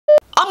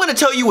I'm going to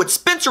tell you what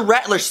Spencer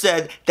Rattler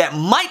said that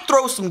might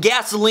throw some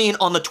gasoline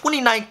on the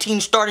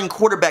 2019 starting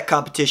quarterback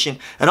competition,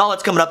 and all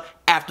that's coming up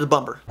after the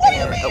bumper. What do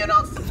you mean you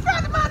don't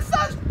subscribe to my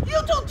son's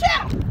YouTube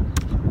channel?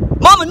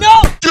 Mama,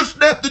 no! Just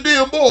snap the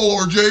damn ball,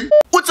 RJ.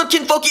 What's up,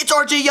 kinfolk? It's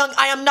RJ Young.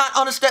 I am not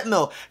on a step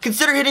mill.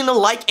 Consider hitting the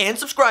like and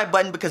subscribe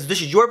button because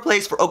this is your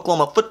place for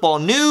Oklahoma football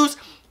news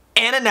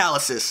and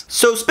analysis.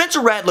 So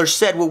Spencer Rattler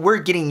said what we're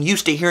getting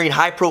used to hearing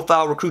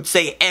high-profile recruits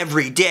say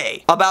every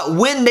day about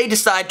when they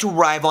decide to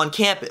arrive on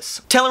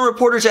campus, telling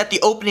reporters at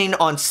the opening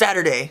on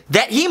Saturday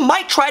that he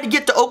might try to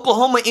get to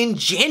Oklahoma in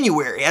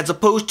January as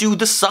opposed to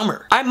the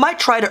summer. I might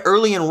try to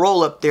early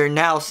enroll up there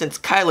now since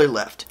Kyler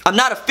left. I'm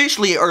not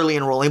officially early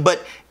enrolling,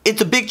 but it's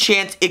a big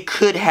chance it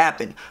could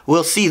happen.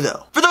 We'll see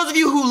though. For those of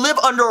you who live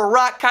under a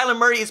rock, Kyler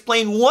Murray is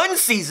playing one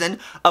season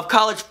of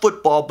college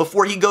football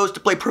before he goes to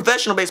play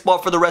professional baseball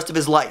for the rest of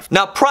his life.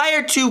 Now,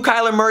 prior to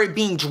Kyler Murray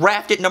being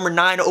drafted number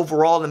 9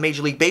 overall in the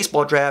Major League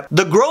Baseball draft,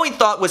 the growing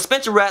thought was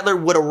Spencer Rattler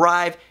would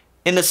arrive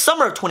in the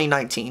summer of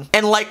 2019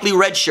 and likely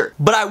redshirt.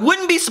 But I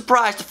wouldn't be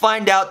surprised to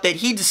find out that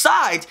he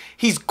decides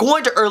he's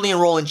going to early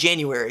enroll in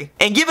January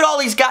and give it all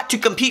he's got to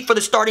compete for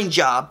the starting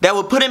job that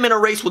would put him in a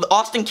race with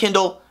Austin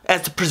Kendall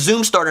as the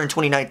presumed starter in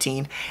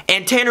 2019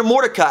 and Tanner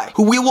Mordecai,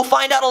 who we will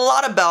find out a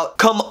lot about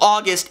come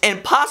August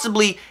and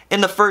possibly in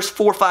the first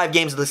 4 or 5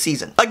 games of the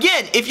season.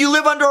 Again, if you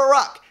live under a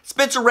rock,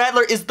 Spencer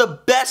Rattler is the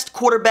best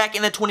quarterback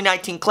in the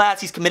 2019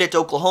 class. He's committed to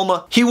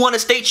Oklahoma. He won a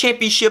state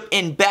championship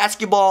in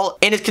basketball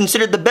and is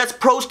considered the best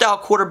pro-style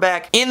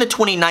quarterback in the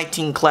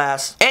 2019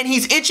 class. And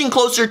he's inching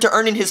closer to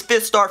earning his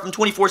 5th star from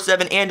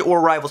 24/7 and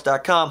or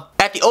Rivals.com.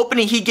 At the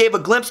opening, he gave a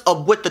glimpse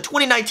of what the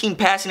 2019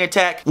 passing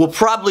attack will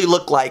probably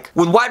look like,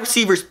 with wide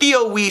receivers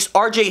Theo Weiss,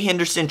 RJ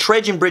Henderson,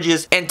 Trejan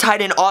Bridges, and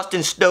tight end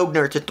Austin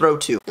Stogner to throw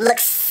to.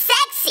 Looks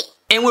sexy.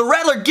 And when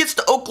Rattler gets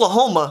to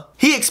Oklahoma,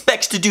 he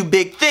expects to do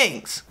big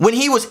things. When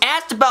he was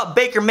asked about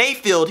Baker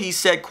Mayfield, he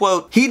said,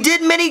 quote, "He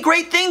did many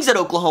great things at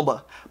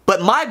Oklahoma,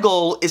 but my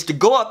goal is to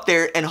go up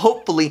there and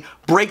hopefully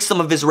break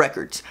some of his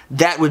records.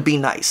 That would be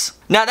nice."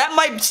 Now that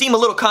might seem a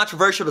little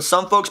controversial to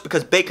some folks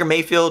because Baker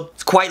Mayfield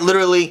is quite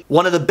literally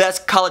one of the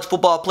best college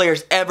football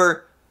players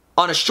ever,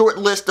 on a short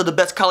list of the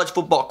best college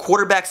football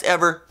quarterbacks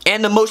ever,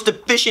 and the most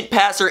efficient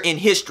passer in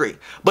history.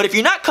 But if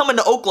you're not coming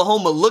to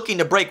Oklahoma looking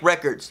to break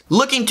records,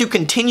 looking to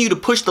continue to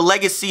push the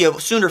legacy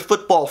of Sooner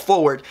football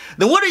forward,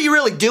 then what are you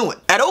really doing?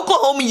 At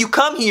Oklahoma, you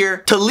come here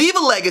to leave a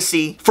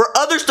legacy for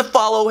others to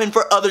follow and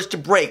for others to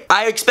break.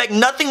 I expect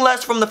nothing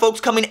less from the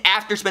folks coming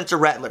after Spencer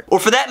Rattler, or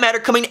for that matter,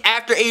 coming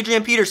after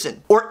Adrian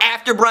Peterson, or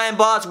after Brian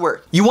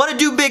Bosworth. You want to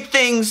do big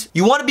things,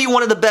 you want to be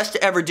one of the best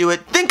to ever do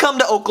it, then come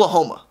to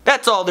Oklahoma.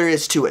 That's all there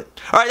is to it.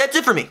 Alright, that's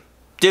it for me.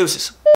 Deuces.